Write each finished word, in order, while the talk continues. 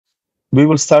We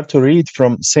will start to read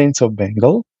from Saints of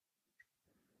Bengal,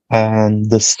 and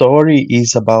the story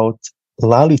is about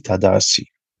Lalita Dasi.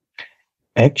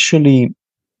 Actually,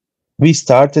 we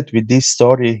started with this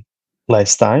story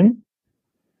last time.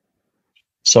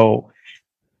 So,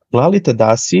 Lalita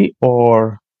Dasi,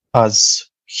 or as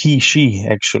he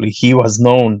was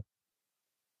known.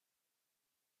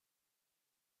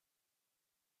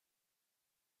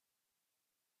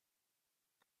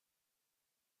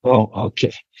 Oh,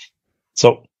 okay.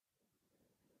 So,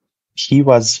 he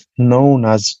was known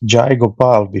as Jai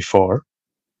Gopal before,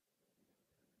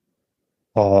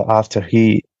 after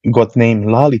he got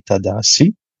named Lalita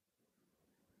Dasi.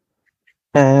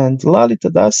 And Lalita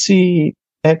Dasi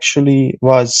actually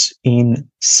was in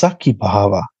Sakhi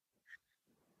Bhava.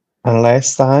 And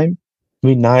last time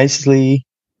we nicely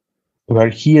were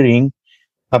hearing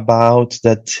about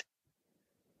that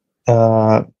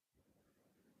Baba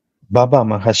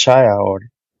Mahashaya, or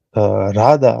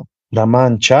Radha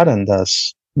Raman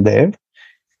Charandas Dev,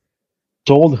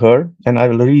 told her, and I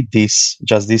will read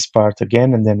just this part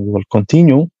again, and then we will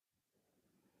continue.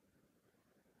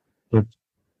 That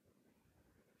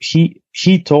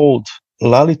he told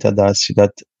Lalita Dasi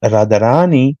that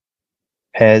Radharani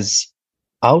has,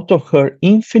 out of her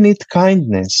infinite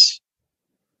kindness,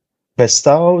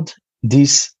 bestowed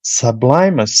this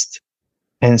sublimest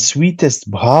and sweetest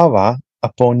bhava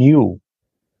upon you.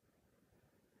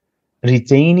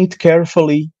 Retain it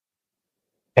carefully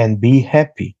and be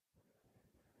happy.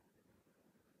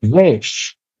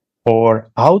 Vesh, or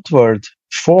outward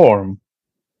form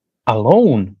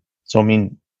alone, so I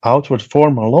mean outward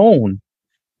form alone,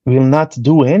 will not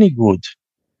do any good.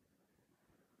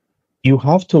 You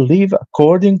have to live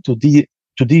according to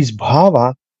this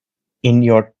bhava in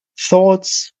your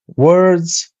thoughts,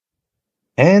 words,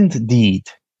 and deed.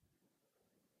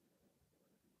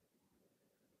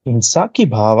 In Saki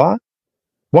Bhava,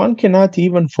 one cannot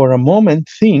even for a moment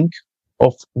think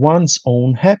of one's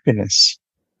own happiness.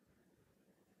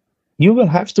 You will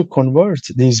have to convert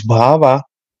this bhava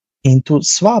into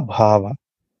swabhava.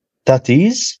 That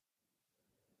is,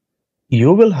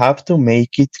 you will have to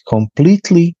make it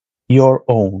completely your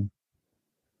own,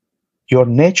 your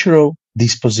natural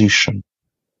disposition.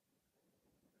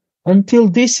 Until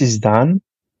this is done,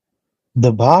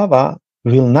 the bhava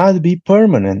will not be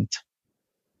permanent.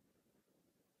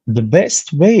 The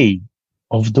best way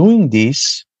of doing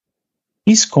this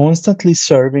is constantly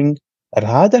serving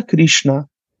Radha Krishna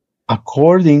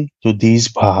according to this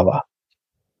bhava.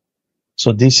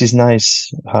 So this is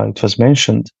nice how it was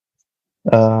mentioned.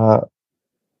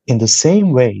 In the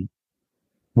same way,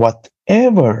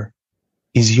 whatever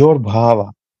is your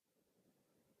bhava,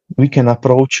 we can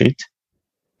approach it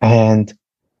and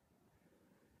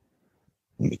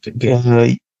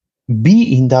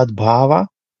be in that bhava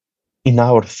in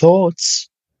our thoughts,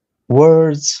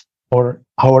 words, or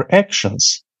our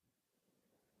actions.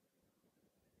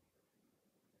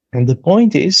 And the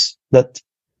point is that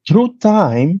through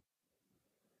time,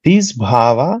 this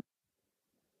bhava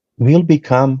will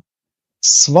become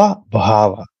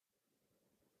swabhava,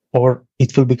 or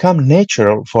it will become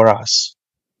natural for us.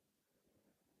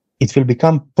 It will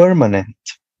become permanent.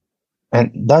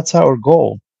 And that's our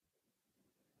goal,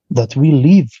 that we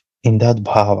live in that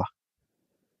bhava.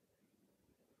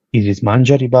 It is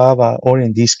Manjari bhava, or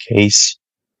in this case,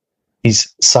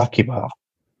 is Sakhi bhava.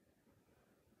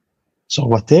 So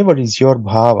whatever is your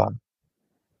bhava,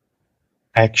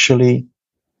 actually,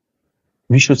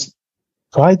 we should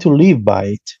try to live by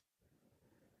it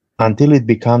until it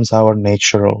becomes our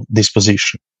natural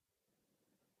disposition.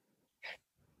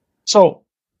 So,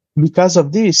 because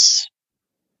of this,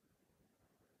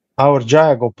 our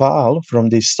Jaya Gopal from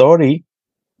this story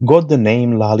got the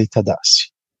name Lalita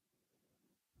Dasi.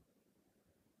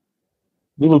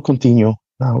 We will continue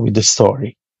now with the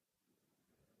story.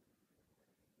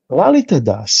 Lalita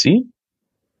Dasi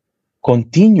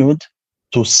continued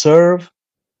to serve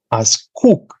as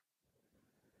cook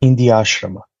in the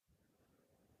ashrama.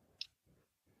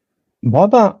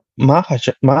 Baba Maharaj,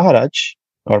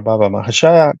 or Baba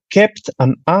Mahashaya, kept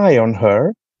an eye on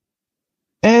her,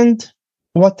 and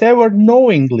whatever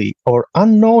knowingly or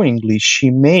unknowingly she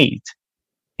made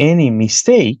any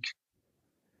mistake,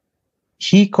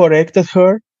 he corrected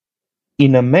her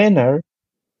in a manner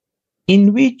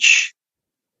in which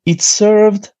it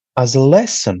served as a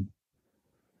lesson,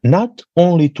 not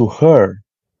only to her,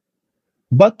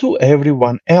 but to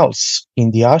everyone else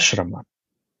in the ashrama.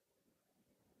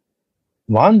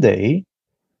 One day,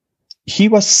 he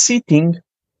was sitting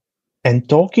and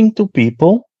talking to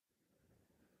people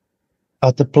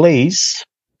at a place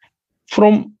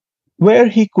from where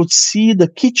he could see the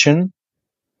kitchen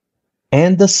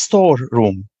and the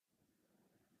storeroom.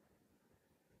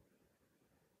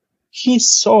 He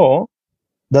saw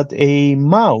that a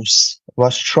mouse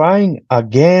was trying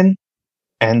again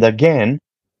and again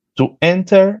to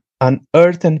enter an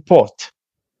earthen pot,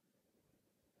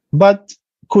 but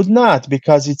could not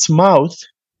because its mouth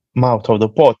of the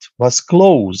pot was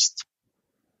closed.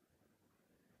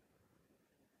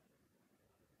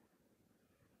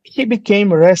 He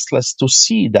became restless to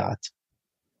see that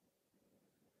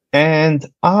and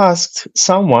asked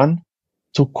someone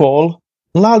to call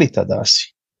Lalita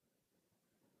Dasi.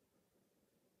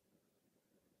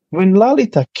 When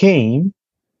Lalita came,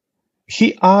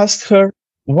 he asked her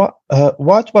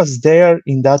what was there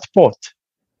in that pot.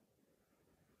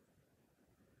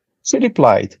 She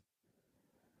replied,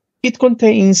 "It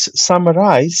contains some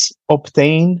rice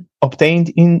obtained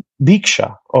in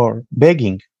bhiksha or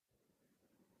begging.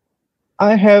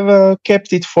 I have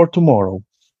kept it for tomorrow."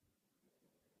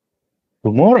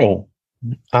 "Tomorrow?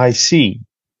 I see,"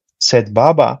 said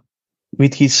Baba,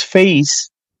 with his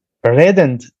face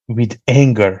reddened with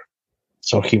anger.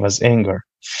 So he was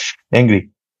angry.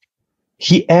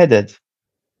 He added,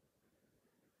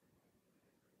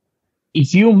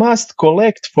 "If you must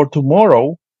collect for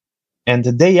tomorrow and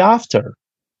the day after,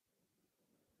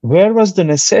 where was the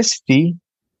necessity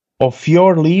of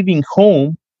your leaving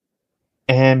home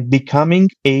and becoming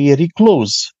a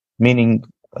recluse," meaning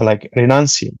like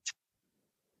renunciate?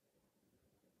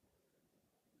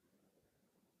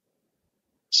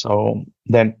 So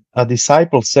then a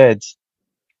disciple said,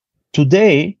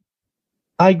 "Today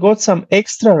I got some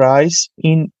extra rice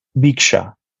in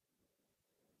bhiksha,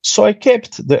 so I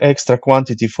kept the extra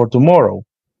quantity for tomorrow.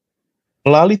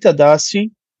 Lalita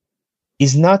Dasi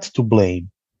is not to blame."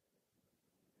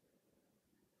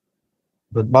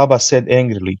 But Baba said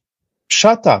angrily,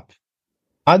 "Shut up.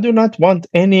 I do not want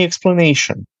any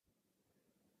explanation.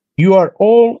 You are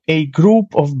all a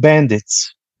group of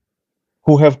bandits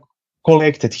who have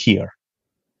collected here."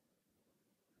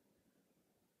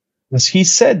 As he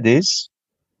said this,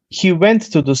 he went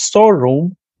to the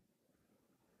storeroom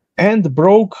and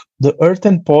broke the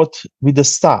earthen pot with a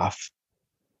staff.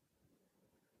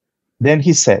 Then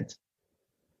he said,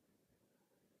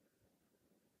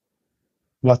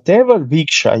 "Whatever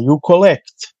bhiksha you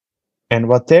collect and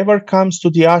whatever comes to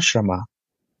the ashrama,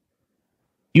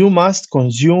 you must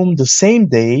consume the same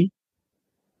day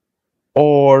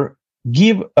or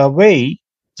give away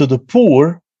to the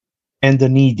poor and the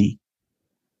needy.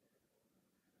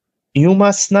 You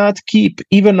must not keep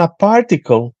even a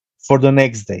particle for the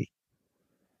next day.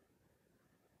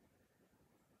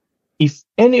 If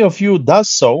any of you does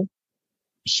so,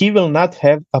 he will not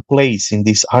have a place in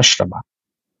this ashrama."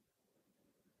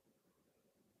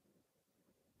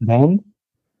 Then,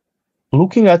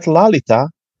 looking at Lalita,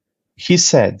 he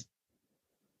said,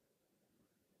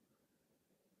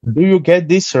 "Do you get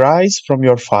this rice from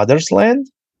your father's land?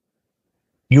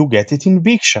 You get it in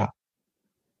bhiksha.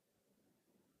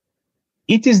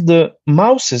 It is the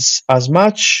mouse's as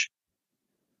much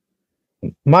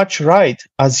right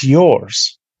as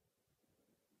yours.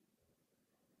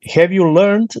 Have you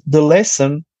learned the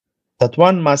lesson that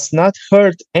one must not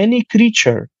hurt any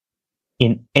creature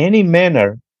in any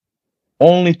manner,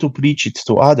 only to preach it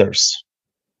to others?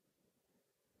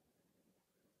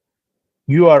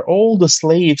 You are all the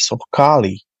slaves of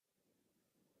Kali.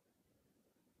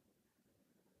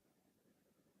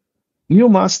 You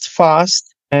must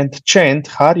fast and chant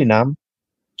Harinam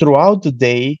throughout the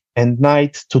day and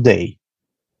night today.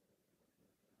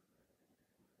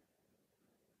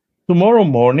 Tomorrow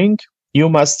morning, you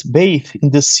must bathe in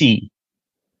the sea,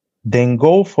 then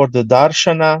go for the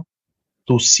darshana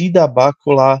to Siddha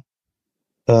Bakula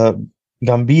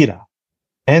Gambira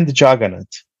and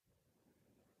Jagannath,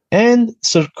 and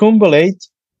circumambulate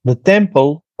the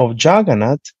temple of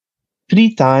Jagannath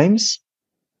 3 times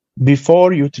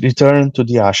before you return to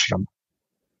the ashram.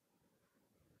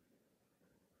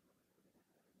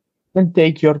 And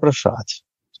take your prasad,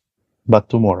 but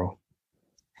tomorrow."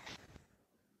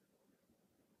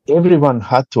 Everyone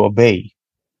had to obey.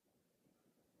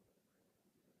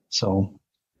 So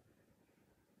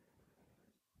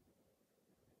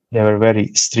they were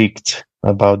very strict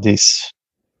about this,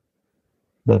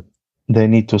 that they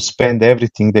need to spend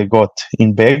everything they got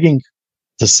in begging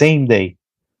the same day.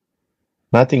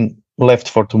 Nothing left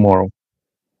for tomorrow.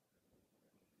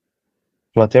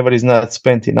 Whatever is not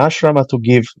spent in ashrama to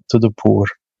give to the poor.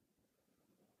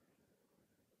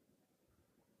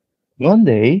 One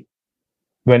day,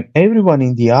 when everyone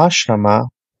in the ashrama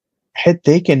had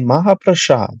taken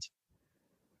Mahaprasad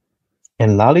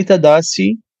and Lalita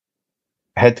Dasi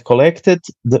had collected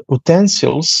the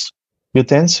utensils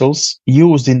utensils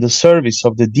used in the service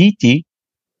of the deity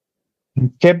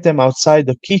and kept them outside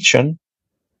the kitchen,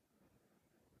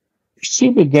 she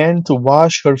began to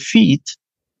wash her feet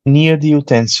near the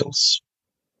utensils,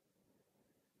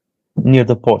 near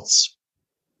the pots.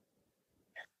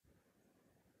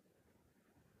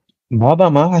 Baba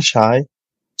Mahashai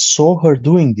saw her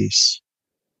doing this.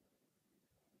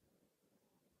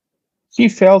 He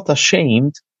felt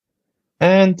ashamed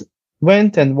and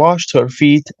went and washed her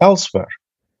feet elsewhere.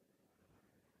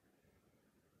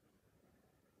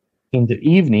 In the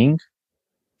evening,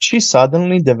 she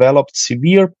suddenly developed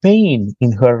severe pain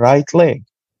in her right leg.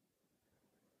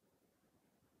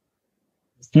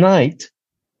 At night,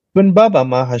 when Baba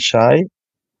Mahashai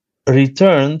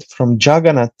returned from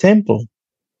Jagannath temple,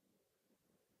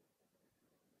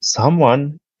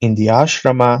 someone in the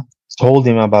ashrama told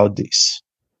him about this.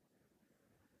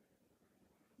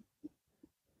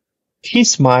 He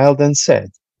smiled and said,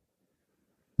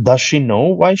 "Does she know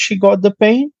why she got the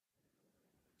pain?"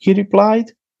 He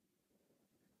replied,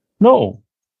 "No,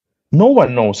 no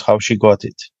one knows how she got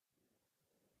it."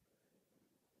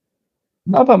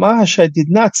 Baba Mahashai did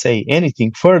not say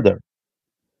anything further,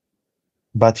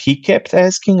 but he kept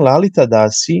asking Lalita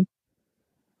Dasi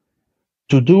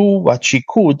to do what she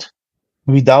could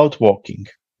without walking.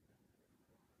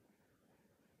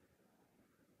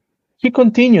 He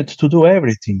continued to do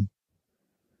everything,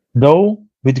 though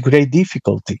with great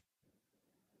difficulty.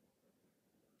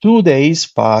 2 days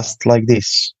passed like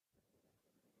this.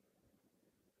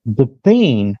 The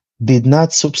pain did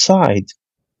not subside.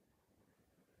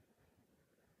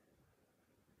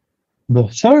 The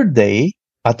third day,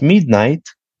 at midnight,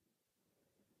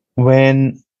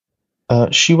 when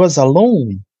she was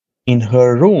alone in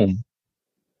her room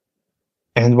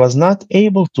and was not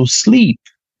able to sleep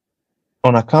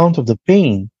on account of the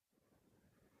pain,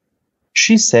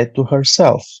 she said to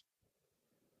herself,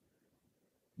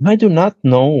 "I do not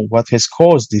know what has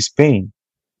caused this pain.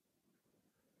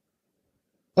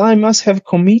 I must have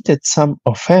committed some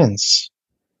offense."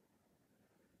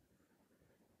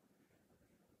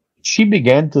 She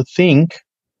began to think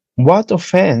what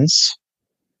offense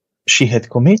she had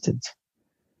committed.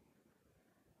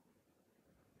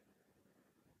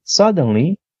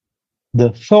 Suddenly,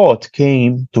 the thought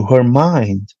came to her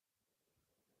mind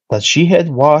that she had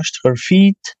washed her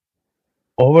feet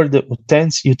over the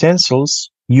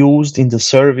utensils used in the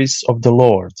service of the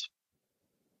Lord.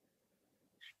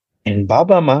 And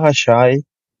Baba Mahashai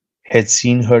had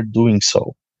seen her doing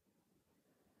so.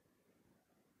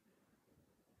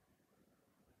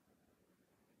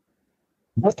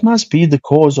 What must be the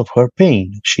cause of her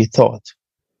pain, she thought.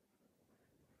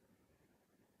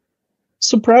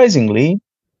 Surprisingly,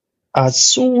 as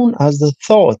soon as the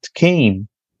thought came,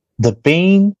 the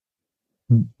pain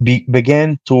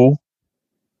began to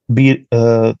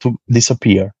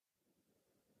disappear.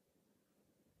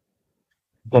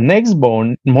 The next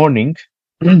morning,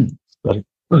 sorry,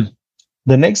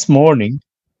 the next morning,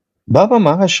 Baba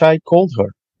Mahashai called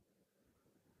her.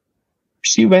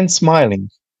 She went smiling,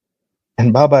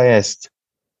 and Baba asked,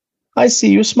 "I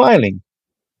see you smiling.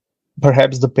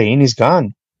 Perhaps the pain is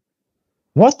gone.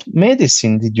 What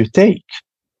medicine did you take?"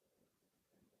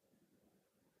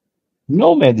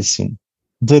 "No medicine.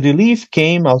 The relief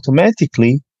came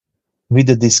automatically with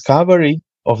the discovery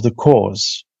of the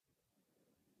cause."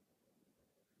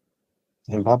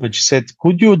 And Babaji said,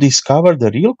 "Could you discover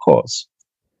the real cause?"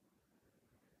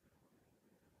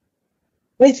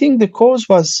 "I think the cause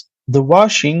was the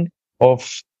washing of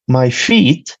my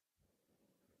feet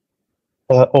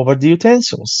over the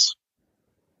utensils."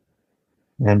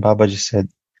 And Babaji said,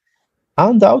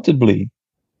 "Undoubtedly,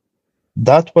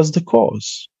 that was the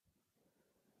cause.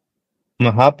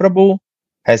 Mahaprabhu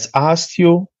has asked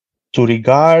you to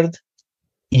regard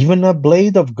even a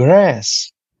blade of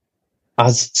grass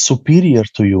as superior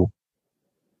to you.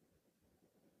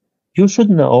 You should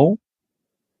know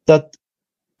that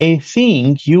a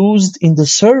thing used in the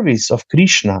service of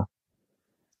Krishna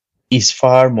is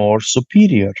far more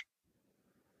superior.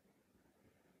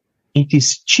 It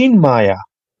is Chinmaya,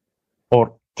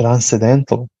 or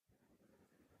transcendental."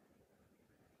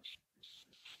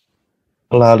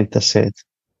 Lalita said,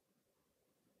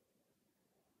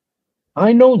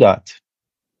 "I know that,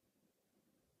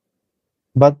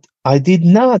 but I did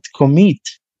not commit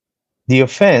the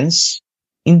offense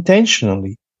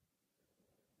intentionally.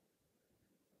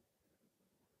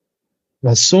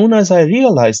 As soon as I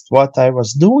realized what I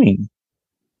was doing,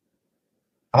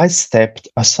 I stepped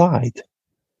aside."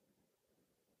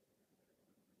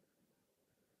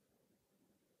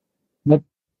 But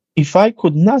if I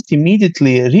could not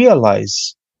immediately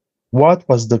realize what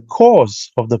was the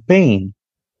cause of the pain,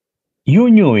 You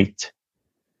knew it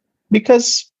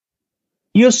because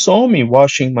you saw me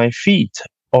washing my feet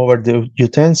over the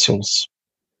utensils.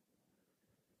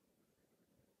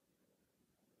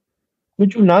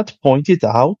 Could you not point it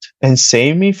out and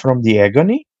save me from the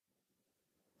agony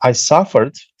I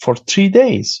suffered for 3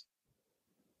 days?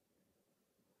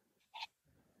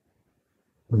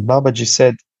 Babaji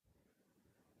said,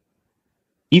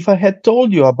 if I had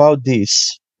told you about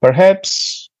this,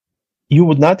 perhaps you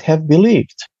would not have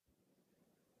believed.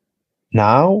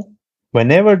 Now,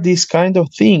 whenever this kind of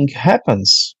thing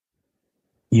happens,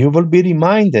 you will be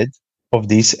reminded of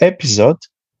this episode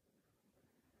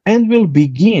and will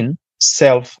begin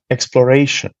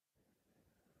self-exploration.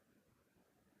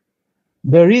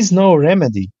 There is no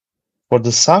remedy for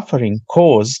the suffering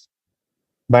caused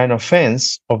by an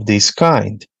offense of this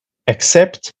kind,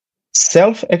 except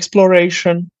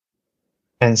self-exploration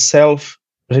and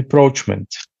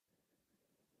self-reproachment.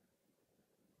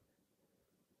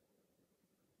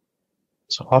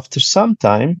 So after some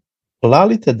time,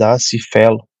 Lalita Dasi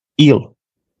fell ill.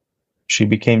 She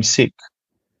became sick.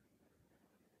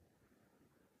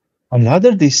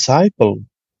 Another disciple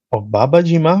of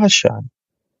Babaji Mahashaya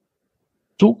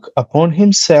took upon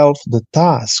himself the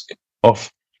task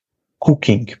of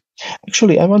cooking.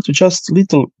 Actually, I want to just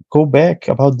little go back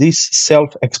about this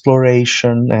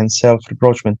self-exploration and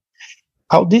self-reproachment,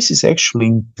 how this is actually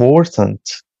important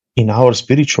in our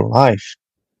spiritual life.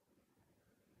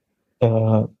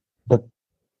 That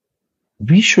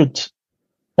we should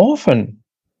often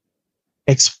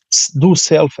do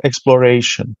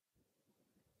self-exploration.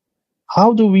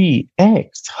 How do we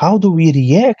act? How do we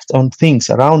react on things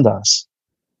around us?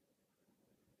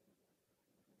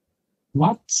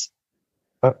 What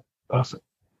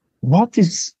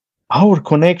is our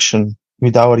connection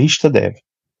with our Ishtadev?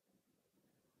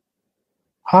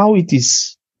 How it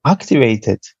is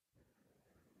activated?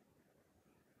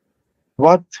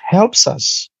 What helps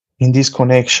us in this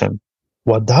connection?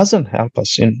 What doesn't help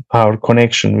us in our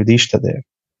connection with Ishtadev?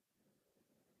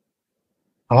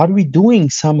 Are we doing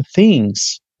some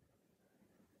things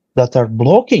that are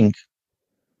blocking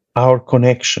our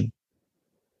connection?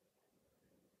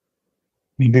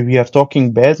 Maybe we are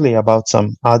talking badly about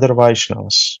some other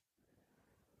Vaishnavas.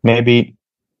 Maybe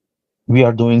we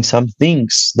are doing some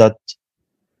things that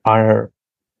are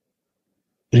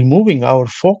removing our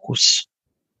focus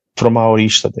from our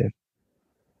Ishtadev.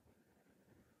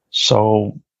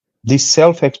 So this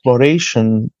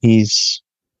self-exploration is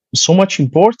so much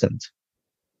important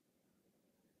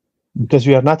because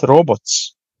we are not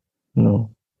robots.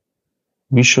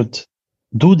 We should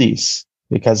do this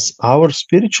because our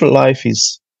spiritual life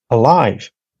is alive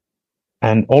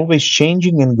and always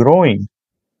changing and growing.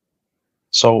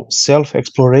 So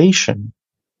self-exploration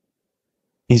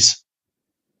is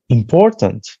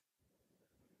important.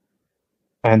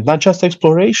 And not just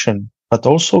exploration, but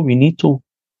also we need to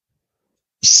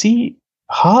see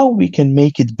how we can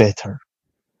make it better,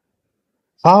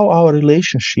 how our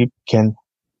relationship can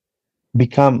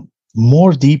become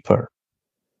more deeper,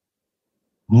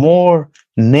 more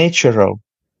natural,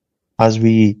 as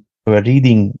we were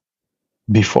reading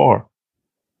before,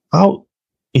 how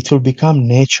it will become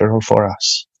natural for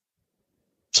us.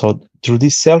 So through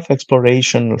this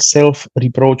self-exploration,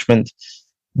 self-reproachment,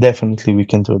 definitely we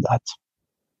can do that.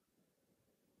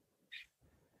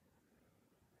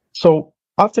 So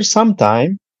after some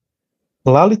time,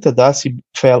 Lalita Dasi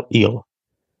fell ill.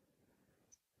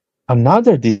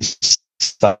 Another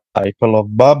disciple of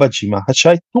Babaji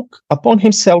Mahashaya took upon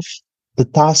himself the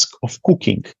task of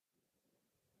cooking.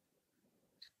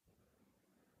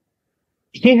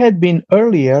 He had been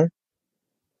earlier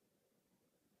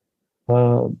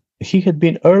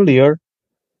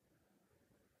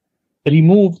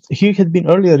removed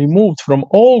from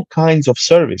all kinds of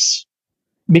service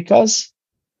because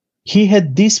he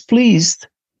had displeased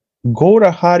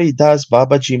Gaura Hari Das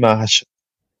Babaji Mahashaya.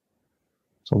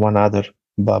 So one other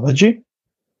Babaji,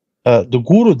 the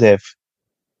Gurudev.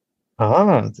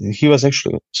 He was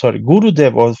actually,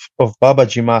 Gurudev of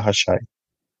Babaji Mahashaya.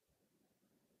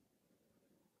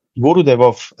 Gurudev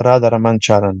of Radha Raman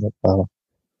Charan.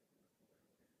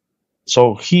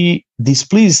 So he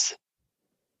displeased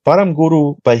Param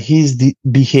Guru by his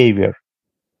behavior.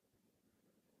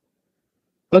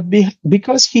 But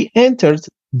because he entered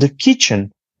the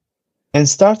kitchen and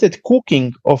started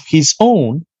cooking of his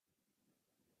own,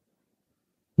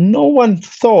 no one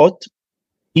thought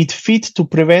it fit to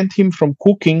prevent him from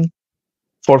cooking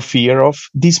for fear of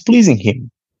displeasing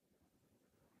him.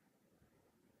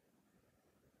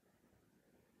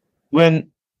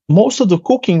 When most of the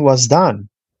cooking was done,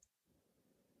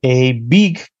 a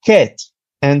big cat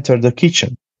entered the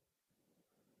kitchen.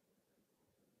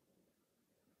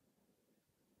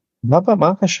 Baba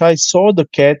Mahashai saw the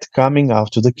cat coming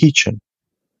out of the kitchen.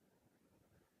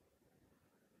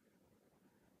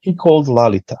 He called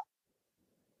Lalita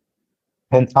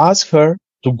and asked her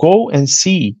to go and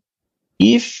see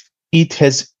if it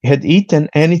had eaten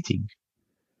anything.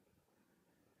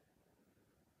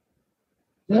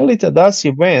 Lalita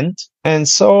Dasi went and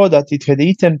saw that it had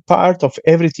eaten part of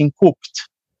everything cooked.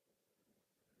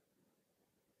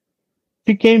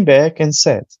 She came back and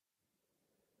said,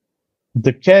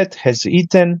 "The cat has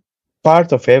eaten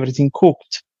part of everything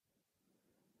cooked.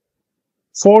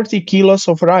 40 kilos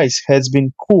of rice has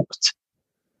been cooked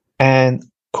and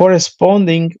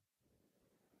corresponding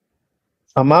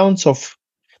amounts of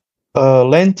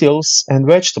lentils and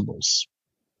vegetables.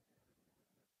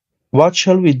 What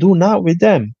shall we do now with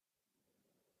them?"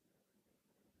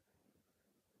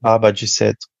 Babaji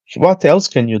said, "What else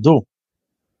can you do?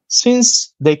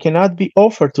 Since they cannot be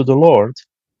offered to the Lord,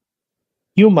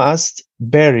 you must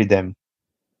bury them.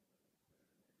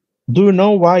 Do you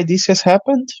know why this has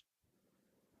happened?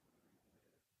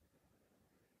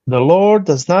 The Lord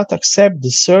does not accept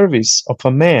the service of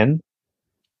a man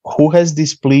who has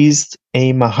displeased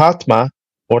a Mahatma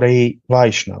or a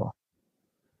Vaishnava."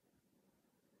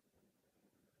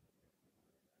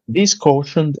 This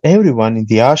cautioned everyone in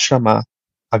the ashrama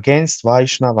against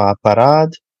Vaishnava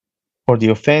aparad, or the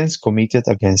offense committed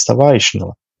against a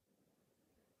Vaishnava.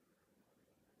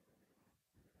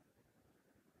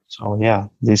 So yeah,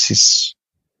 this is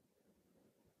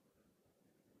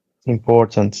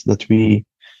important that we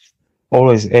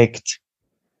always act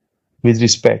with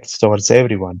respect towards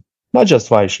everyone, not just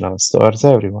Vaishnavas, towards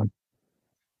everyone.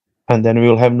 And then we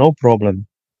will have no problem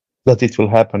that it will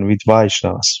happen with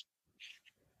Vaishnavas.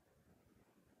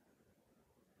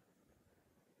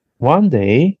 One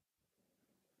day,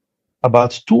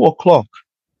 about 2 o'clock,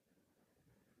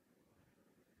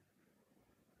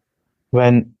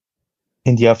 when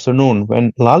in the afternoon,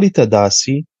 when Lalita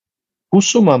Dasi,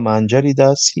 Kusuma Manjari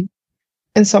Dasi,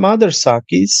 and some other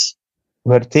Sakis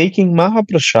were taking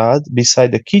Mahaprasad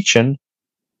beside the kitchen,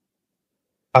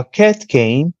 a cat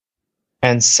came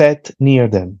and sat near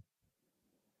them.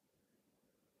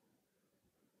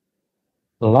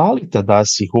 Lalita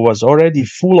Dasi, who was already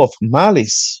full of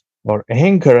malice or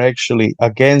anger actually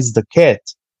against the cat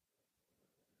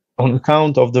on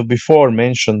account of the before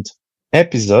mentioned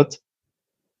episode,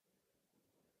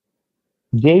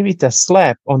 gave it a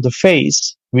slap on the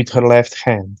face with her left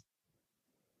hand.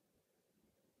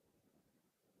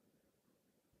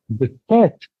 The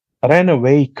cat ran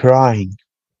away crying.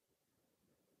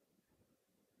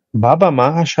 Baba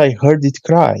Mahashai heard it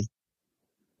cry,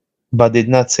 but did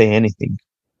not say anything.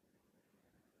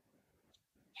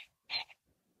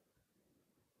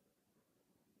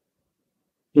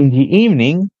 In the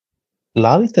evening,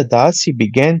 Lalita Dasi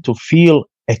began to feel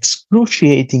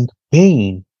excruciating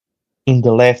pain in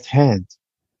the left hand.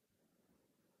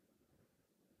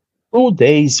 2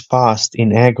 days passed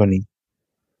in agony,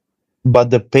 but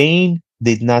the pain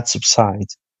did not subside.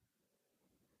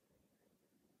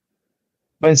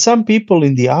 When some people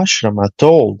in the ashrama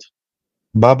told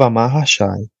Baba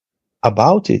Mahashai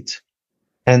about it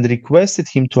and requested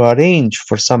him to arrange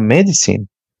for some medicine,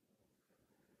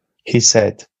 he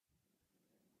said,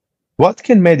 "What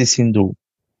can medicine do?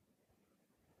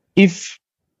 If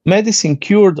medicine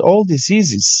cured all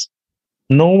diseases,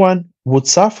 no one would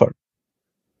suffer.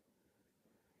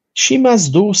 She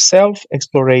must do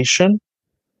self-exploration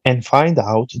and find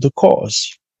out the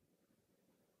cause."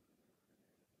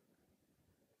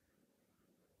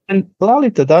 And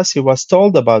Lalita Dasi was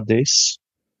told about this.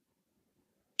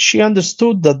 She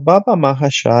understood that Baba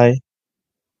Mahashai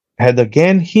had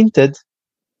again hinted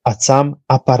at some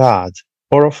aparad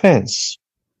or offense.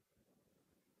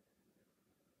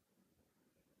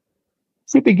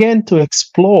 She began to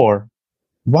explore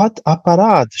what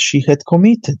aparad she had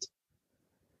committed.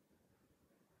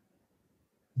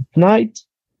 At night,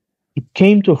 it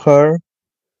came to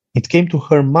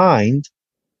her mind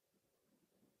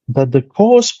that the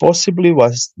cause possibly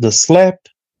was the slap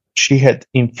she had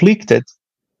inflicted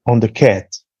on the cat.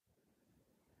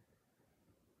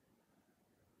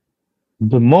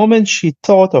 The moment she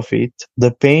thought of it,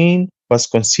 the pain was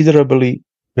considerably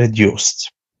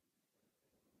reduced.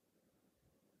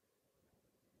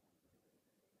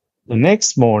 The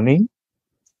next morning,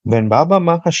 when Baba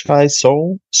Mahashai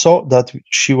saw that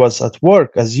she was at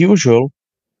work as usual,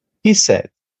 he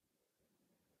said,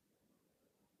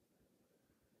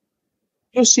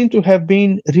 "You seem to have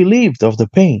been relieved of the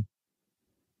pain.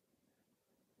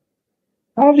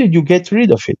 How did you get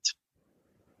rid of it?"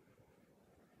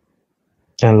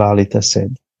 And Lalita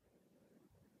said,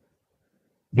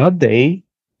 "That day,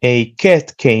 a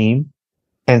cat came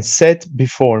and sat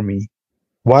before me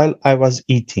while I was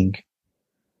eating,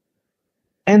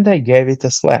 and I gave it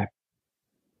a slap.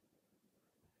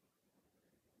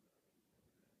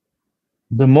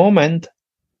 The moment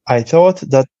I thought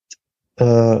that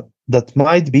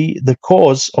might be the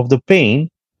cause of the pain,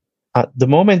 the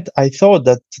moment I thought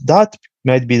that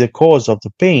might be the cause of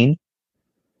the pain,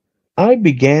 I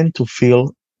began to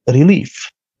feel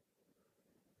relief.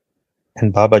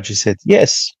 And Babaji said,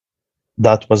 yes,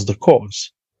 that was the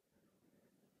cause.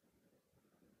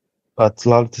 But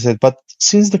Lalita said, but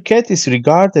since the cat is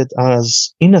regarded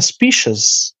as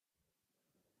inauspicious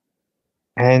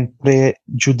and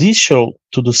prejudicial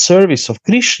to the service of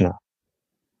Krishna,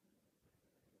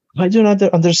 I do not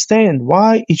understand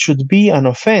why it should be an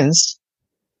offense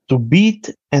to beat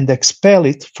and expel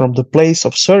it from the place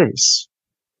of service.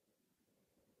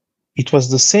 It was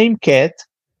the same cat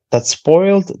that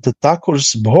spoiled the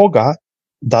Thakur's bhoga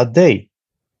that day.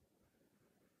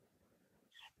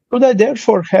 Could I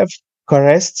therefore have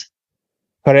caressed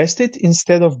it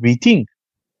instead of beating?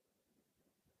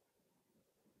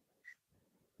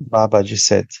 Babaji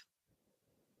said,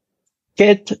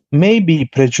 cat may be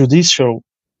prejudicial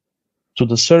to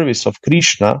the service of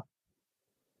Krishna,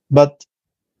 but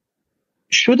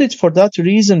should it for that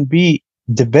reason be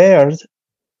debarred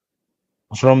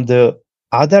from the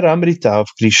Adaramrita of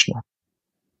Krishna?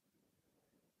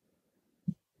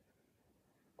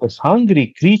 A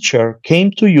hungry creature came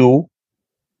to you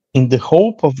in the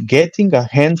hope of getting a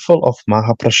handful of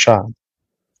Mahaprasad.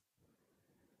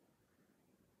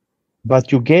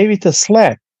 But you gave it a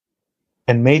slap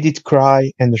and made it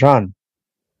cry and run.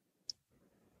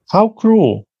 How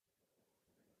cruel!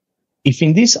 If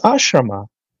in this ashrama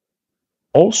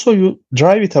also you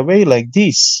drive it away like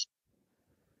this,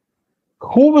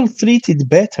 who will treat it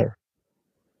better?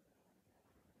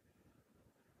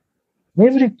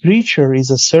 Every creature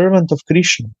is a servant of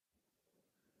Krishna.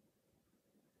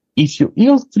 If you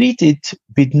ill-treat it,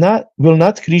 will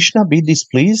not Krishna be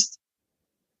displeased?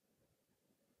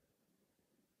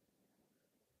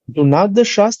 Do not the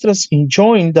Shastras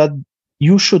enjoin that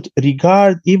you should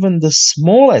regard even the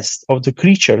smallest of the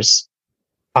creatures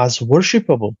as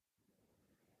worshipable?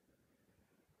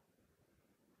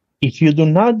 If you do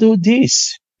not do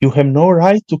this, you have no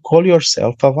right to call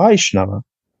yourself a Vaishnava.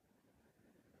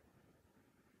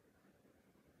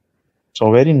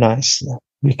 So very nice.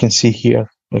 We can see here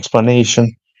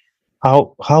explanation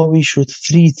how we should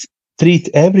treat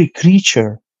every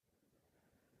creature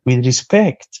with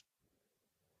respect.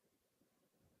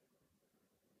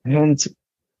 And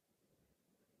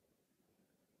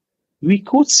we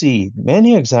could see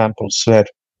many examples where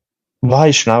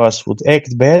Vaishnavas would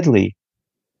act badly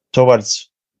towards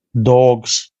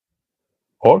dogs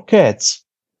or cats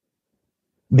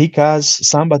because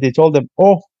somebody told them,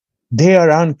 oh, they are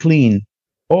unclean.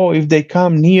 Oh, if they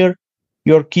come near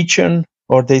your kitchen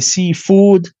or they see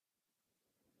food,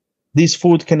 this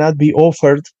food cannot be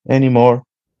offered anymore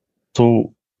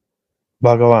to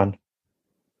Bhagavan,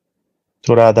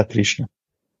 to Radha Krishna.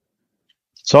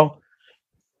 So,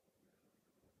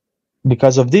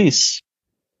 because of this,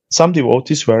 some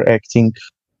devotees were acting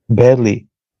badly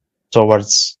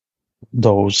towards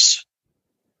those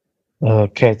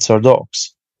cats or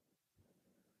dogs.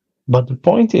 But the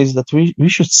point is that we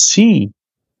should see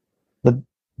that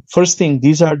first thing,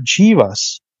 these are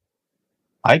jivas,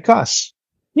 like us.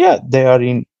 Yeah, they are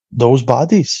in those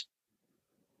bodies,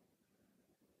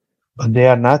 but they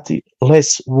are not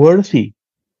less worthy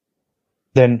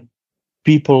than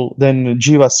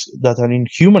jivas that are in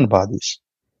human bodies.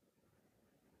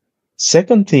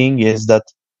 Second thing is that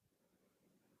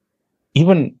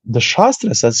even the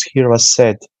Shastras, as here was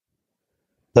said,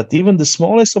 that even the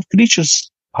smallest of creatures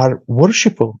are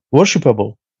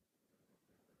worshipable.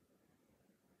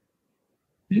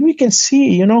 We can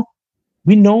see,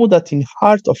 we know that in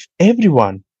heart of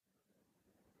everyone,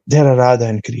 there are Radha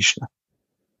and Krishna.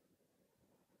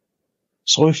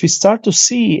 So if we start to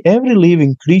see every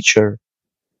living creature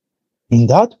in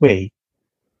that way,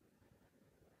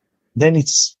 then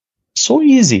it's so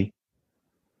easy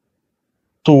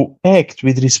to act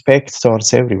with respect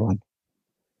towards everyone.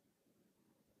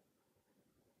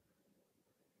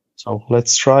 So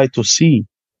let's try to see.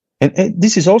 And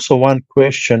this is also one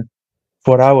question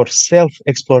for our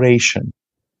self-exploration.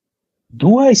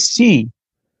 Do I see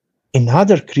in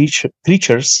other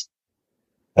creatures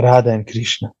Radha and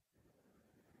Krishna?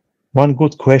 One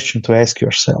good question to ask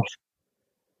yourself.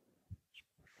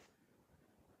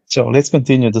 So let's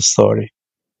continue the story.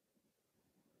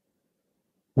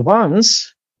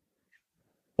 Once,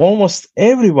 almost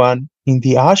everyone in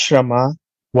the ashrama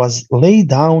was laid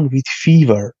down with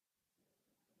fever.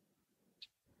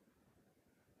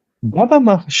 Baba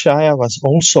Mahashaya was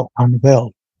also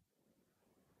unwell,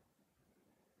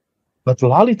 but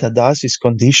Lalita Dasi's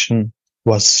condition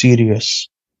was serious.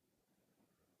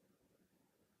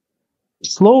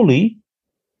 Slowly,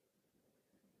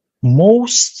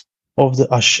 most of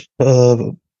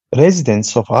the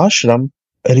residents of ashram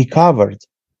recovered,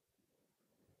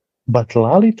 but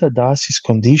Lalita Dasi's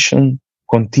condition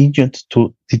continued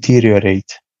to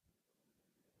deteriorate.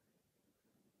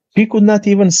 She could not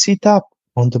even sit up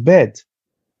on the bed.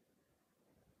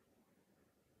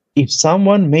 If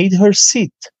someone made her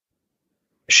sit,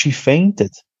 she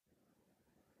fainted.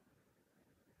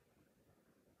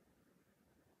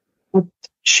 But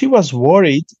she was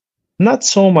worried not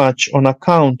so much on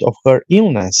account of her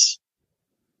illness,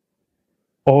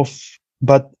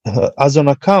 but as on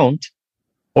account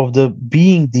of the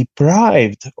being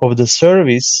deprived of the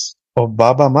service of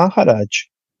Baba Maharaj,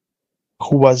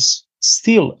 who was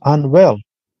still unwell.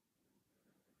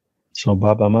 So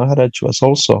Baba Maharaj was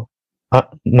also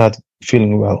not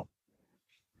feeling well.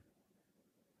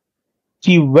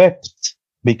 He wept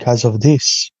because of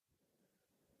this.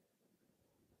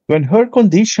 When her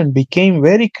condition became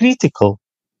very critical,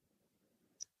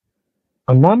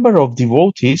 a number of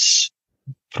devotees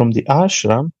from the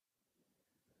ashram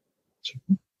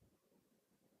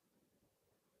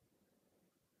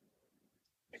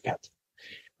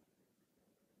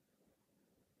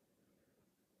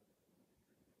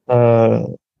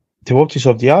devotees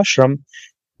of the ashram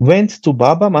went to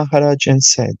Baba Maharaj and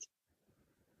said,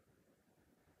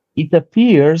 "It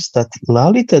appears that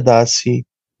Lalita Dasi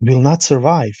will not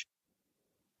survive.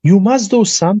 You must do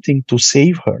something to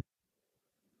save her."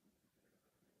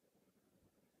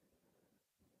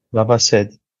 Baba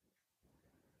said,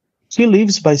 "She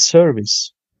lives by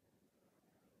service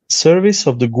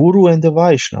of the Guru and the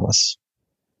Vaishnavas.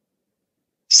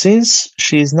 Since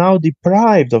she is now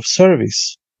deprived of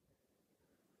service,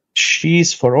 she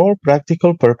is for all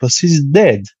practical purposes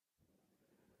dead.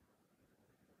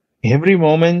 Every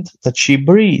moment that she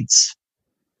breathes,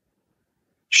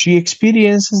 she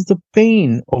experiences the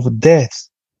pain of death.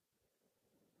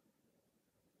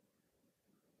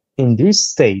 In this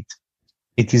state,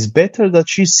 it is better that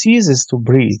she ceases to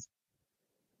breathe.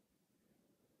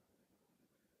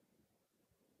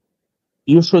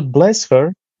 You should bless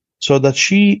her so that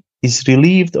she is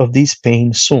relieved of this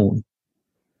pain soon."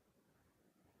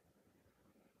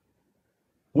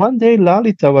 One day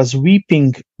Lalita was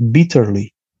weeping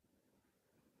bitterly.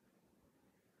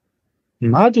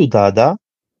 Madhu Dada,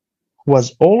 who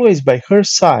was always by her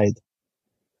side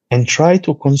and tried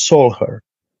to console her,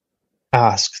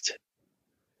 asked,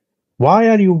 "Why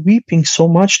are you weeping so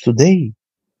much today?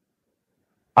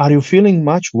 Are you feeling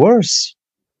much worse?"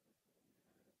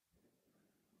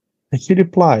 And she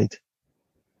replied,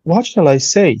 "What shall I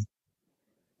say?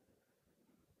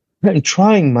 I'm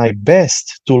trying my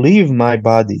best to leave my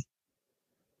body,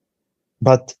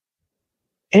 but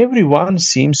everyone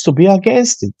seems to be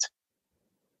against it.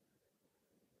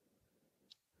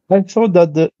 I thought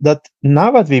that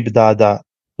Navadvip Dada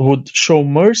would show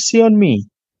mercy on me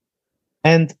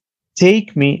and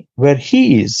take me where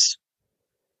he is.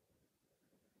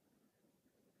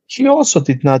 He also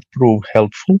did not prove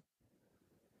helpful.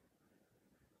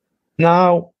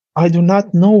 Now I do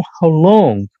not know how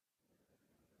long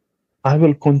I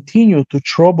will continue to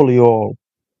trouble you all."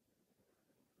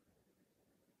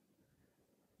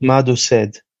 Madhu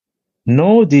said,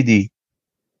 "No, Didi,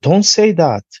 don't say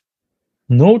that.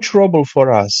 No trouble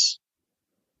for us.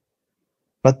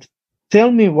 But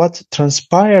tell me what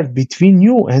transpired between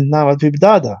you and Navadvip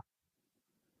Dada."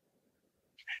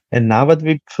 And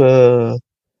Navadvip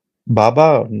Baba,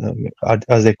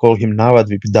 as they call him,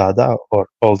 Navadvip Dada, or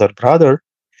older brother,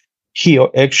 he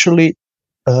actually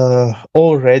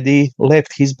already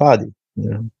left his body.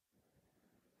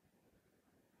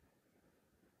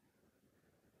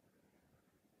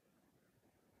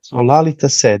 So Lalita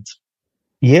said,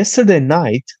 "Yesterday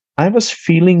night, I was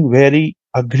feeling very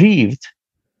aggrieved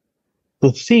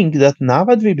to think that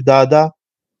Navadvip Dada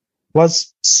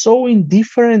was so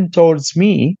indifferent towards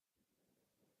me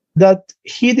that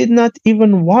he did not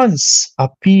even once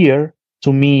appear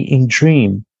to me in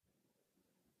dream.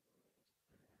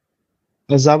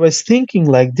 As I was thinking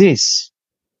like this,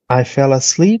 I fell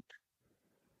asleep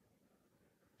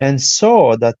and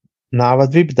saw that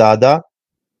Navadvip Dada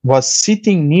was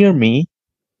sitting near me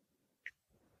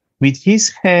with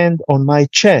his hand on my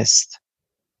chest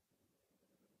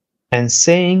and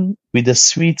saying with a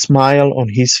sweet smile on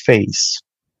his face,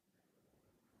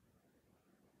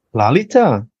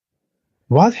 'Lalita,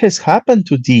 what has happened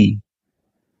to thee?'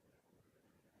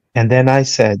 And then I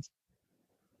said,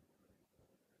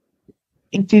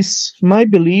 It is my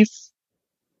belief.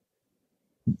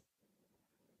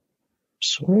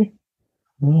 Sorry.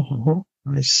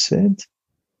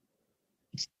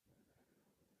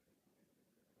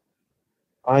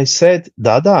 I said,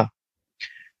 Dada,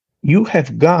 you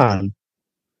have gone.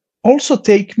 Also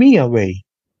take me away.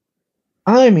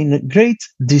 I am in great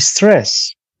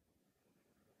distress.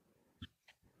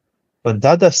 But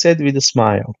Dada said with a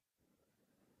smile,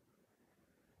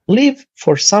 live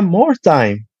for some more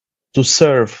time to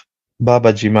serve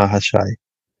Babaji Mahashai.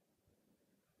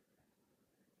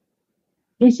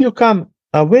 If you come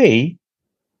away,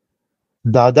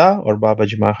 Dada or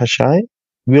Babaji Mahashai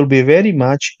will be very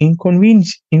much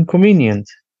inconvenient.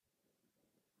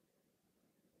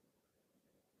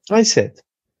 I said,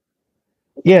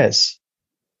 yes,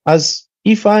 as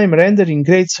if I am rendering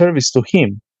great service to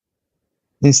him.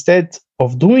 Instead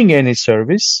of doing any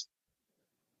service,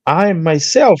 I am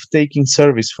myself taking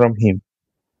service from him.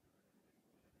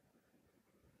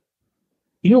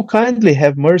 You kindly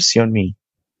have mercy on me.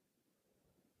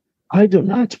 I do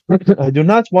not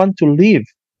want to live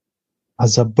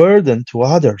as a burden to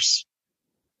others.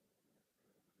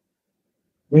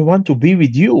 I want to be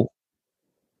with you.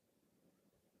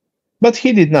 But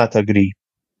he did not agree.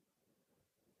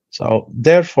 So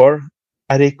therefore,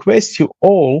 I request you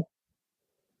all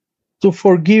to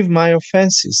forgive my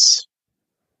offenses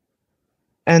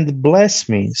and bless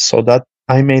me so that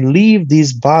I may leave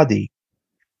this body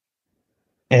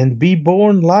and be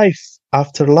born life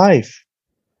after life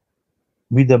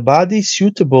with a body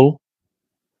suitable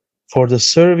for the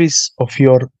service of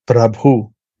your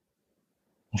Prabhu,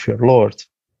 of your Lord.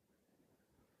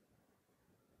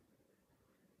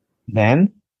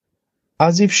 Then,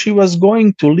 as if she was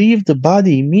going to leave the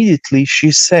body immediately,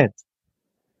 she said,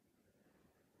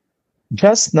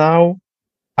 just now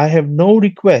I have no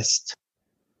request,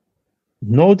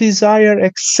 no desire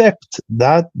except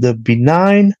that the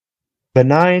benign,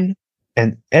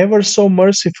 and ever so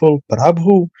merciful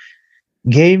Prabhu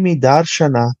gave me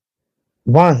darshana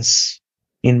once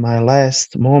in my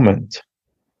last moment.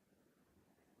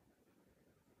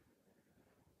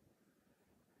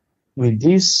 With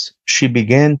this, she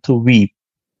began to weep.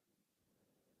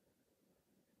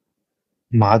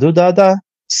 Madhu Dada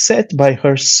sat by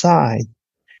her side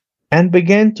and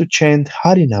began to chant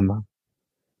Harinama.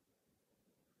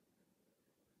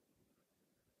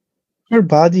 Her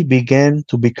body began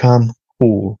to become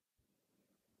cool.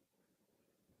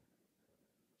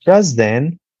 Just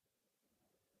then,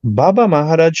 Baba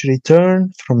Maharaj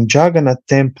returned from Jagannath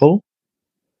temple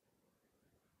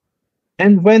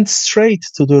and went straight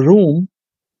to the room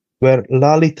where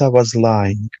Lalita was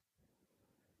lying.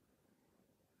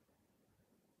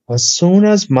 As soon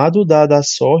as Madhu Dada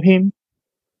saw him,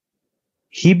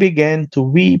 he began to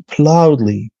weep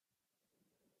loudly.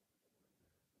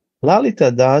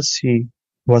 Lalita Dasi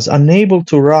was unable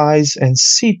to rise and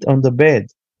sit on the bed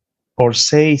or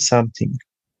say something.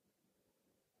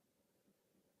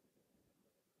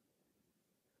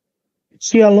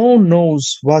 She alone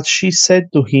knows what she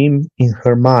said to him in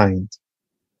her mind.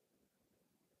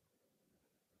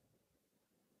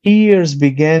 Tears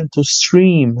began to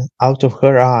stream out of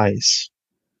her eyes.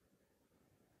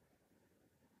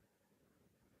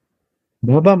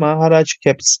 Baba Maharaj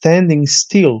kept standing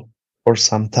still for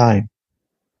some time.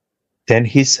 Then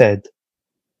he said,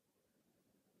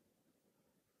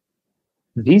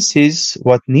 this is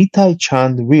what Nitai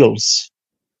Chand wills.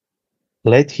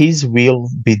 Let his will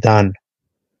be done.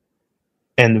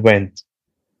 And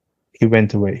he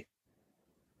went away.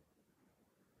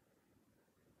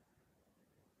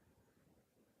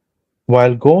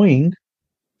 While going,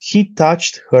 he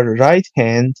touched her right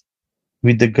hand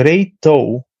with the great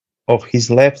toe of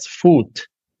his left foot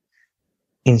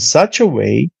in such a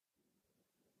way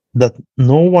that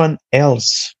no one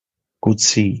else could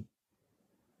see.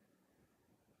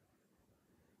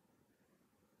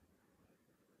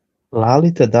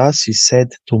 Lalita Dasi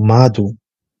said to Madhu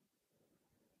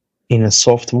in a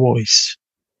soft voice,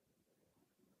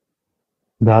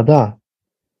 Dada,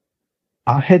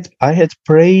 I had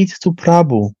prayed to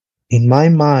Prabhu in my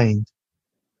mind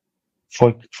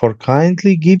for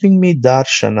kindly giving me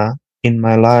darshana in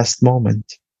my last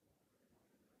moment.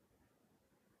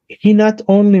 He not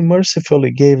only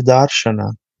mercifully gave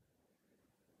darshana,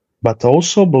 but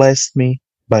also blessed me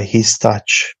by his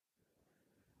touch.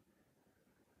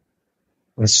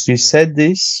 As she said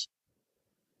this,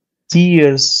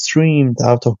 tears streamed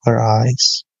out of her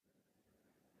eyes.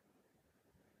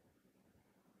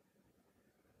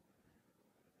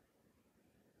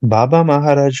 Baba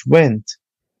Maharaj went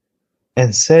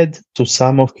and said to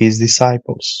some of his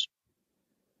disciples,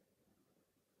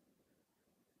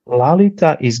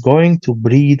 Lalita is going to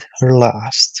breathe her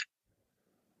last.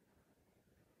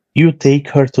 You take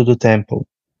her to the temple.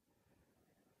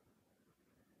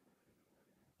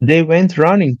 They went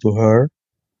running to her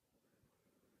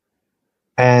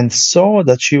and saw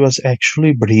that she was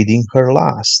actually breathing her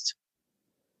last.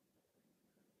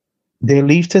 They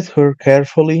lifted her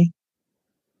carefully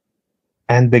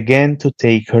and began to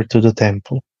take her to the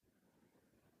temple.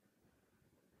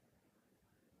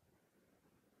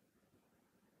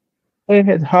 They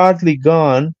had hardly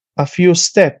gone a few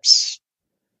steps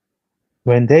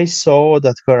when they saw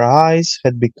that her eyes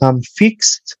had become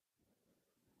fixed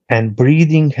and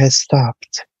breathing had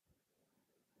stopped.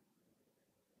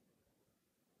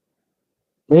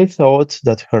 They thought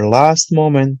that her last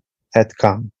moment had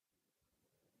come.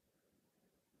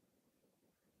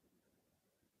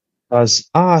 As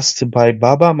asked by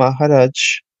Baba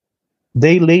Maharaj,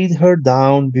 they laid her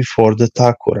down before the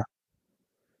Thakura,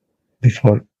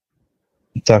 before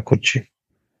Thakurji.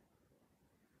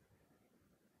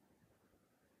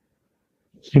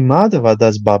 Madhava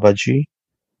Das Babaji,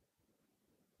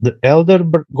 the elder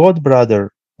godbrother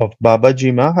of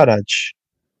Babaji Maharaj,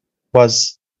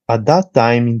 was at that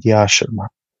time in the ashrama.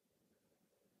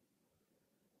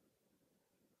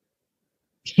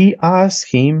 He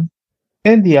asked him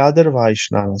and the other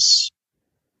Vaishnavas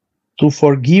to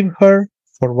forgive her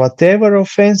for whatever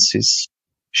offenses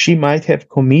she might have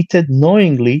committed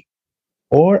knowingly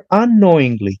or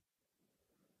unknowingly,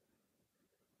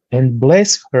 and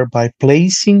bless her by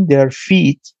placing their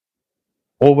feet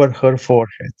over her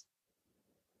forehead,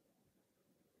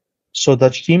 so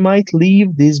that she might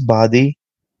leave this body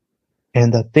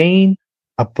and attain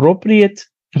appropriate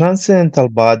transcendental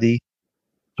body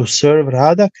to serve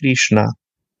Radha Krishna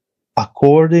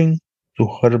according to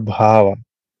her bhava.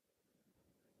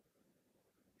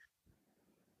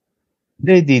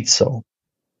 They did so.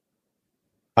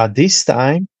 At this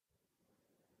time,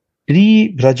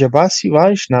 3 Brajavasi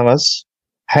Vaishnavas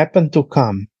happened to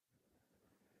come.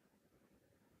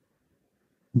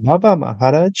 Baba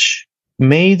Maharaj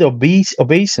made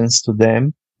obeisance to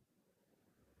them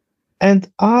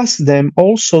and asked them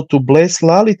also to bless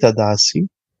Lalita Dasi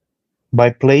by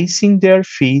placing their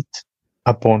feet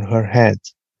upon her head.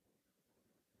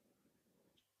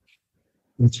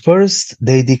 At first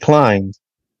they declined,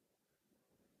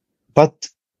 but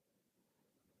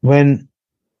when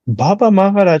Baba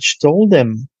Maharaj told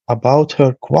them about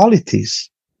her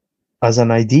qualities as an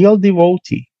ideal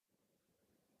devotee,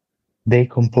 they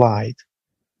complied.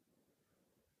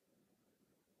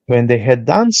 When they had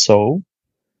done so,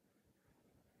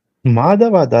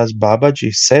 Madhava Das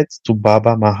Babaji said to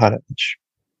Baba Maharaj,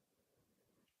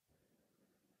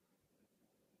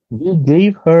 "We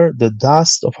gave her the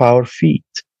dust of our feet.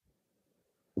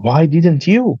 Why didn't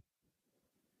you?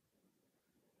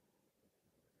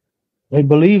 I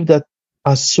believe that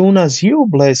as soon as you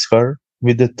bless her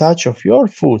with the touch of your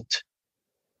foot,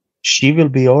 she will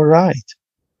be all right."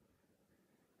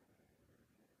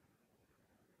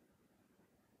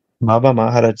 Baba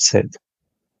Maharaj said,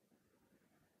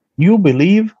 "You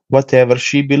believe whatever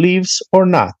she believes or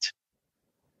not."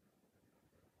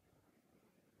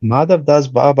 Madhav Das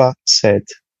Baba said,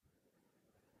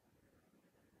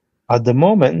 "At the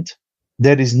moment,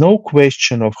 there is no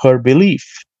question of her belief,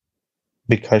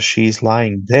 because she is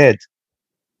lying dead.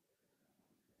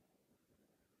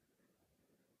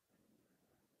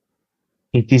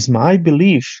 It is my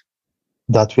belief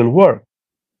that will work."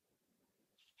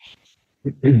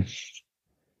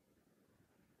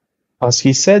 As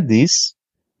he said this,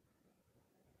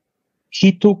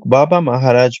 he took Baba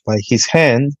Maharaj by his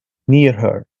hand near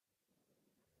her.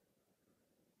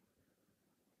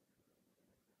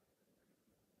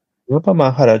 Baba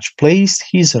Maharaj placed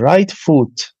his right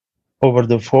foot over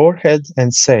the forehead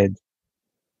and said,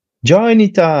 "Jai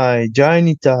Nitai, Jai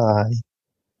Nitai."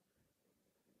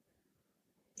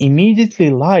 Immediately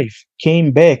life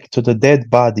came back to the dead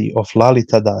body of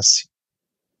Lalita Dasi.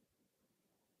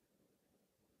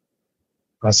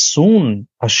 As soon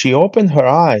as she opened her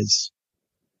eyes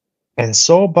and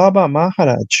saw Baba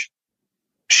Maharaj,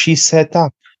 she sat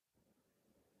up.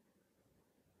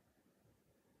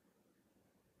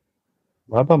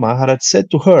 Baba Maharaj said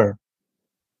to her,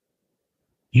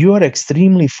 "You are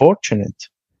extremely fortunate.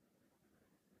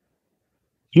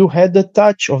 You had the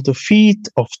touch of the feet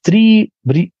of 3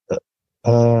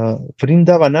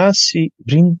 Vrindavanavasi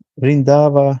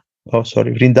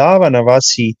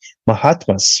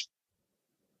Mahatmas.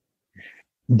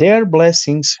 Their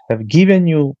blessings have given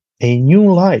you a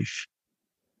new life.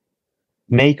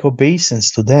 Make obeisance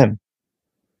to them."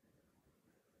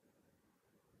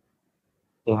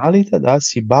 Lalita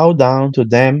Dasi bowed down to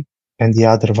them and the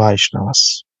other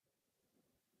Vaishnavas.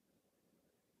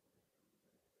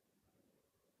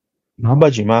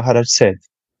 Babaji Maharaj said,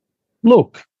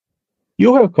 "Look,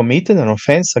 you have committed an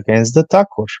offense against the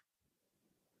Thakur.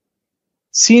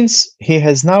 Since he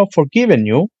has now forgiven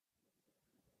you,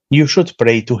 you should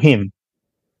pray to him,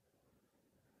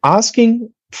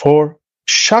 asking for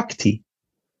Shakti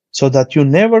so that you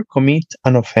never commit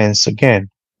an offense again."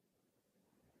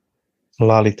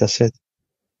 Lalita said,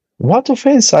 "What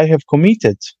offense I have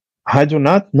committed? I do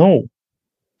not know.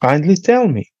 Kindly tell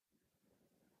me."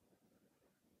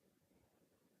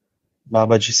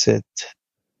 Babaji said,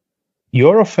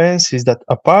 "Your offense is that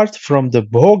apart from the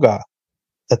bhoga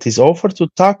that is offered to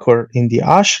Thakur in the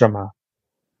ashrama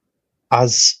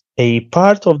as a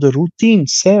part of the routine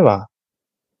seva,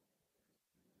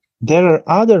 there are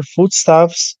other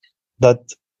foodstuffs that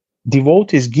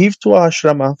devotees give to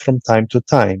ashrama from time to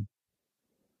time.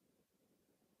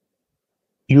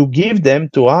 You give them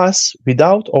to us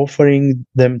without offering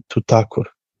them to Thakur."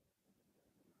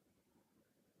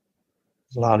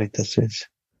 Lalita says,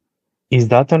 "Is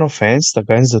that an offense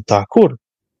against the Thakur?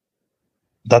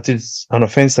 That is an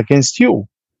offense against you."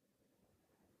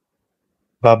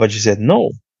 Babaji said,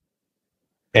 "No.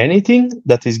 Anything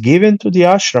that is given to the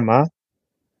ashrama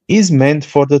is meant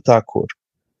for the Thakur.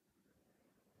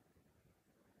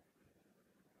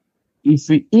 If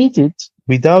we eat it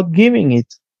without giving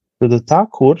it to the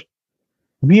Thakur,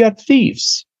 we are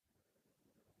thieves."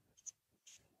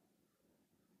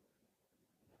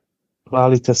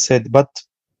 Lalita said, "But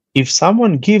if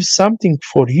someone gives something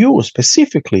for you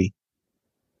specifically,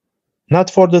 not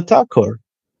for the Thakur,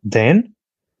 then?"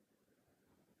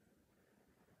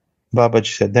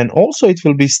 Babaji said, "Then also it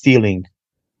will be stealing.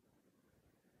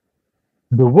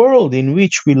 The world in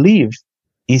which we live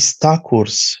is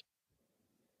Thakur's.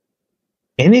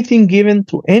 Anything given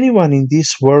to anyone in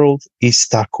this world is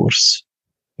Thakur's,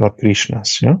 not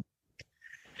Krishna's." Yeah?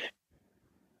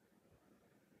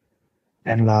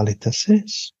 And Lalita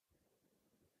says,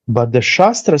 "But the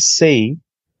Shastras say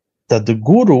that the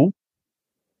Guru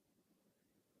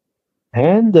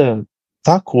and the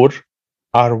Thakur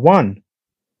are one.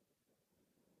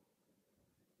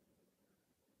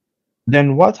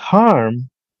 Then what harm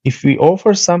if we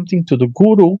offer something to the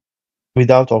Guru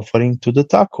without offering to the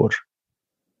Thakur?"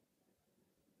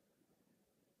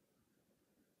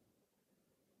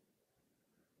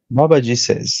 Babaji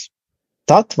says,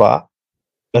 Tattva,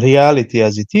 reality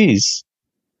as it is,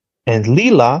 and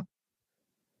Leela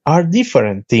are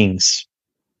different things.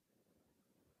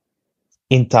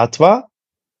 In Tattva,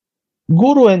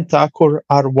 Guru and Thakur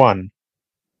are one,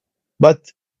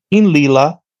 but in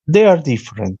Leela, they are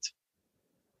different.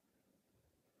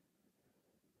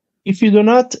 If you do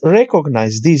not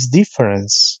recognize this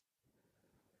difference,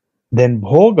 then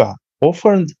Bhoga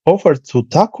offered to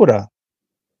Thakura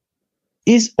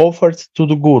is offered to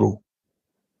the Guru.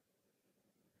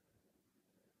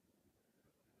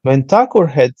 When Thakur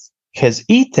has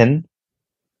eaten,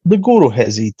 the Guru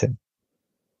has eaten.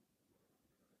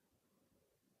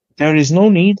 There is no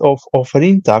need of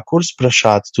offering Thakur's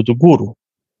prasad to the Guru.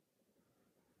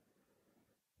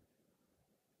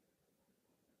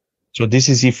 So this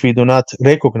is if we do not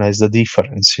recognize the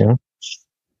difference, yeah?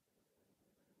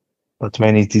 But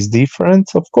when it is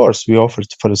different, of course, we offer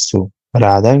it first to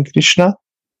Radha and Krishna,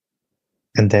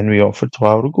 and then we offer to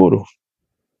our Guru.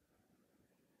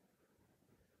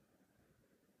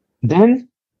 Then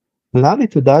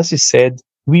Lalita Dasi said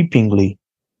weepingly,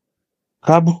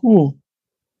 "Prabhu,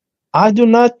 I do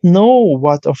not know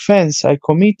what offense I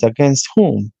commit against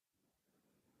whom.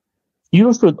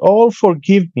 You should all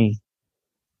forgive me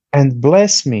and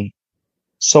bless me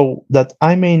so that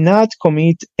I may not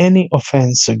commit any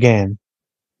offense again."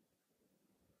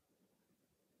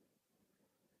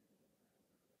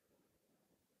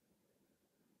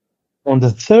 On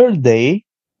the third day,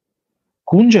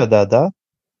 Kunja Dada,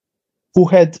 who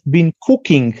had been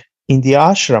cooking in the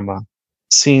ashrama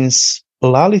since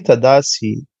Lalita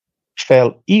Dasi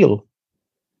fell ill,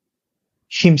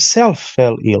 himself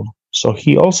fell ill, so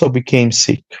he also became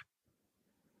sick.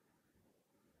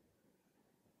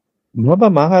 Baba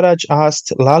Maharaj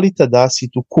asked Lalita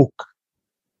Dasi to cook.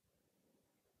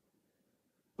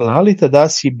 Lalita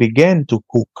Dasi began to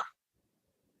cook.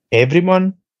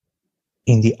 Everyone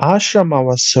in the ashrama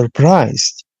was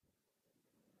surprised.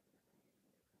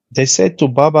 They said to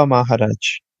Baba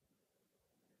Maharaj,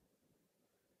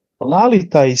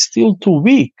 "Lalita is still too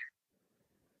weak.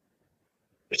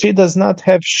 She does not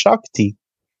have Shakti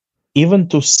even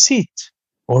to sit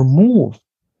or move.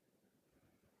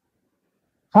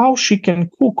 How she can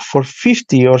cook for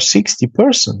 50 or 60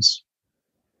 persons?"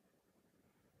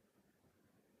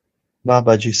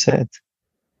 Babaji said,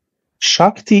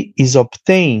 "Shakti is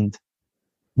obtained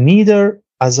neither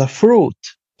as a fruit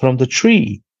from the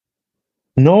tree,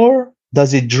 nor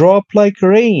does it drop like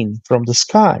rain from the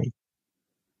sky.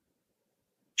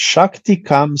 Shakti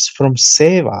comes from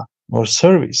seva or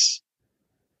service.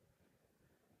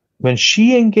 When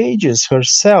she engages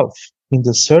herself in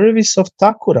the service of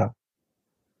Thakura,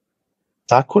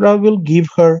 Thakura will give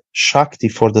her Shakti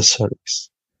for the service.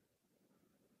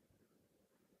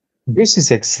 This is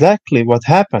exactly what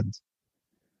happened.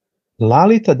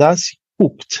 Lalita Dasi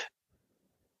cooked.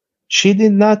 She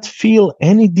did not feel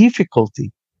any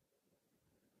difficulty.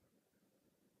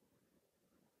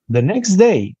 The next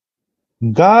day,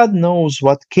 God knows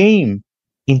what came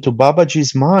into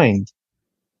Babaji's mind.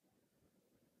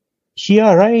 He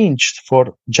arranged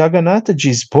for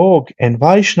Jagannathaji's bhog and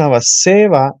Vaishnava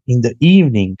seva in the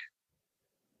evening.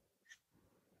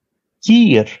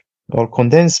 Kheer, or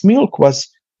condensed milk, was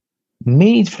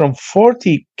made from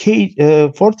 40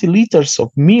 liters of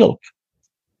milk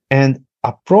and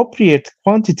appropriate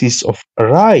quantities of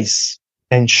rice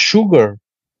and sugar,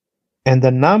 and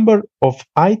a number of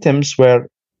items were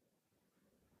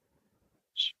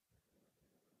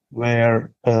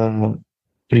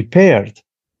prepared.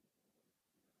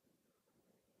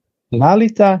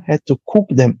 Lalita had to cook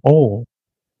them all.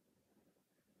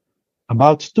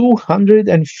 About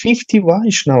 250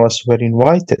 Vaishnavas were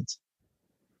invited.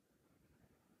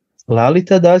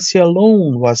 Lalita Dasi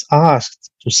alone was asked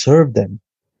to serve them.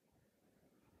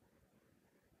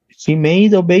 She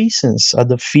made obeisance at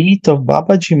the feet of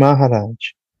Babaji Maharaj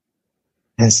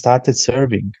and started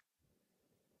serving.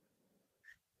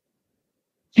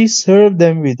 She served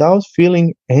them without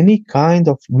feeling any kind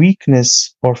of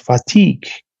weakness or fatigue.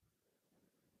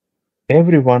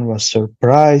 Everyone was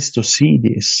surprised to see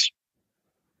this.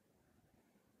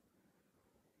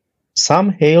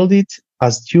 Some hailed it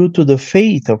as due to the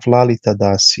fate of Lalita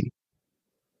Dasi.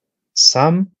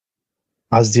 Some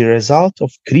as the result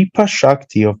of Kripa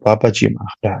Shakti of Babaji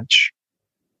Maharaj.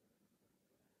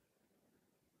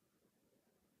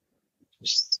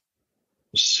 Just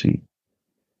see.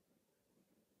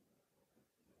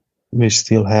 We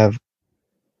still have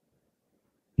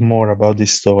more about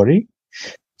this story.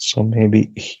 So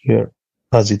maybe here,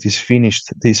 as it is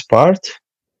finished, this part,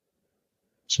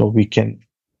 so we can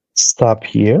stop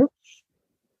here.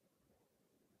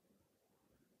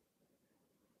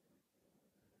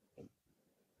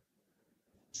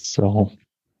 So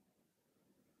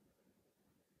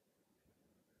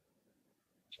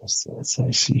just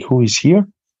let's see who is here.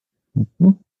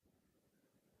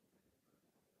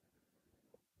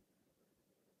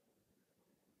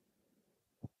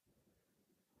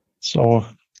 So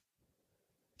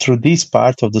through this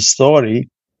part of the story,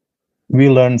 we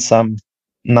learn some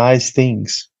nice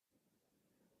things.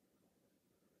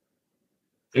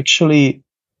 Actually,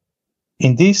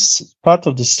 in this part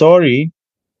of the story,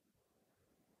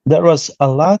 there was a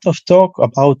lot of talk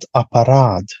about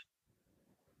aparad.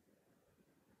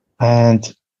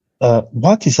 And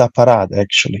what is aparad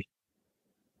actually?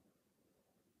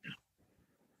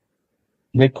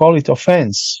 They call it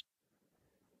offense.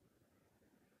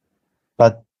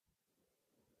 But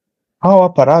how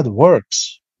aparad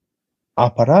works?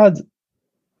 Aparad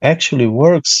actually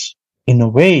works in a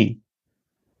way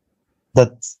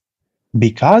that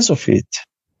because of it,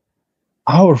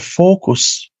 our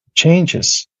focus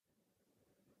changes.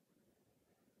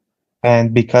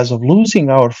 And because of losing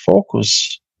our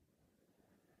focus,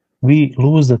 we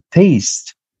lose the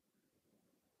taste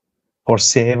for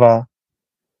seva,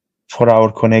 for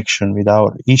our connection with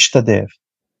our Ishtadev.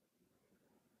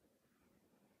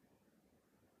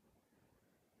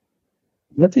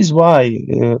 That is why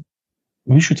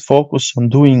we should focus on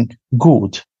doing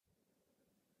good.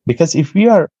 Because if we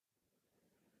are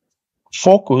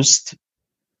focused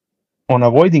on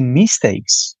avoiding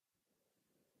mistakes,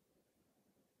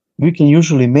 we can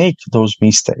usually make those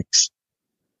mistakes.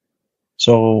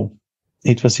 So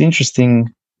it was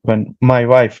interesting when my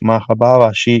wife,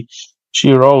 Mahabhava, she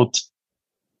wrote,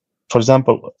 for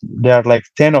example, there are like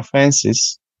 10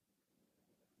 offenses,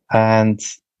 and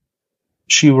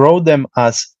she wrote them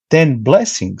as 10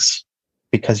 blessings,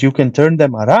 because you can turn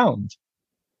them around,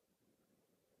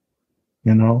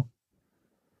 you know,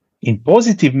 in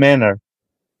positive manner.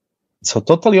 So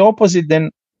totally opposite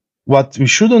than what we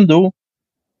shouldn't do,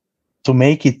 to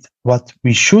make it what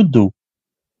we should do.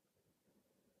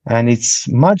 And it's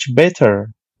much better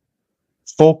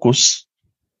focus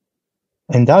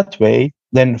in that way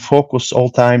than focus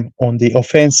all time on the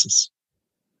offenses.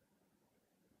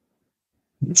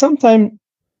 Sometimes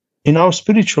in our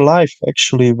spiritual life,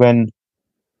 actually, when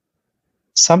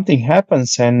something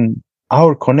happens and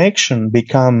our connection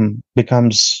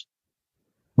becomes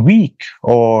weak,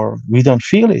 or we don't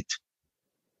feel it,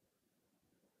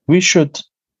 we should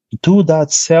do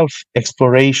that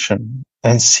self-exploration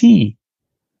and see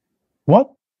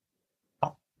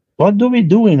what do we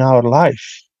do in our life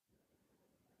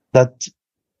that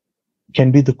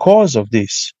can be the cause of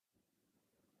this.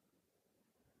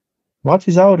 What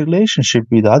is our relationship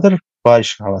with other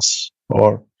Vaishnavas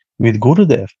or with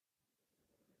Gurudev?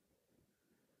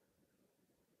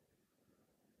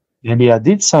 Maybe I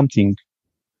did something,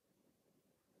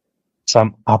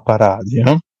 some aparad,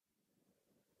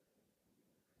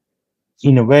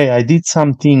 In a way, I did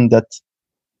something that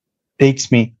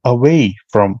takes me away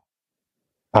from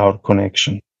our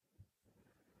connection.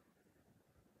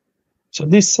 So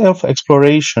this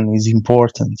self-exploration is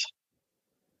important.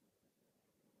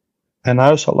 And I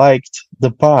also liked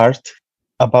the part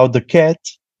about the cat,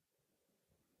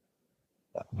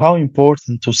 how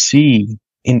important to see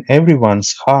in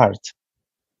everyone's heart,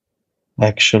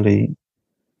 actually,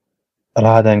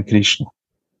 Radha and Krishna.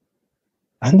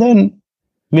 And then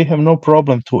we have no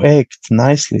problem to act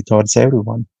nicely towards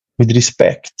everyone with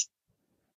respect.